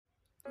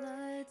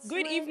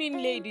Good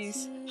evening,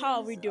 ladies. How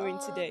are we doing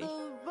today?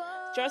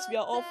 Trust we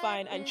are all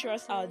fine and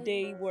trust our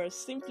day was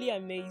simply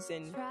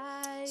amazing.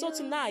 So,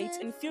 tonight,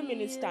 in a few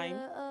minutes' time,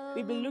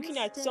 we'll be looking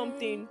at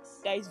something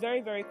that is very,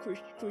 very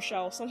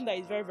crucial, something that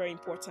is very, very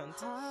important.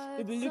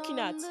 We'll be looking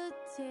at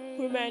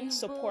women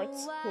support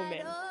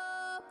women.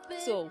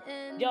 So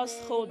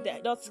just hold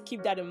that, just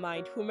keep that in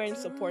mind. Women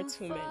supports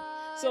women.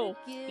 So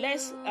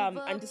let's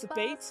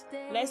anticipate,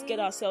 let's get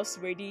ourselves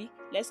ready,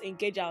 let's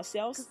engage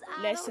ourselves,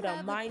 let's set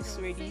our minds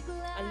ready,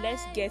 and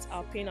let's get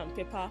our pen and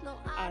paper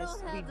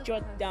as we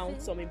jot down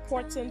some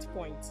important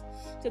points.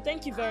 So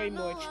thank you very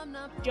much.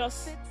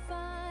 Just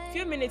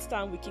few minutes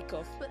time we kick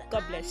off.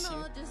 God bless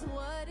you.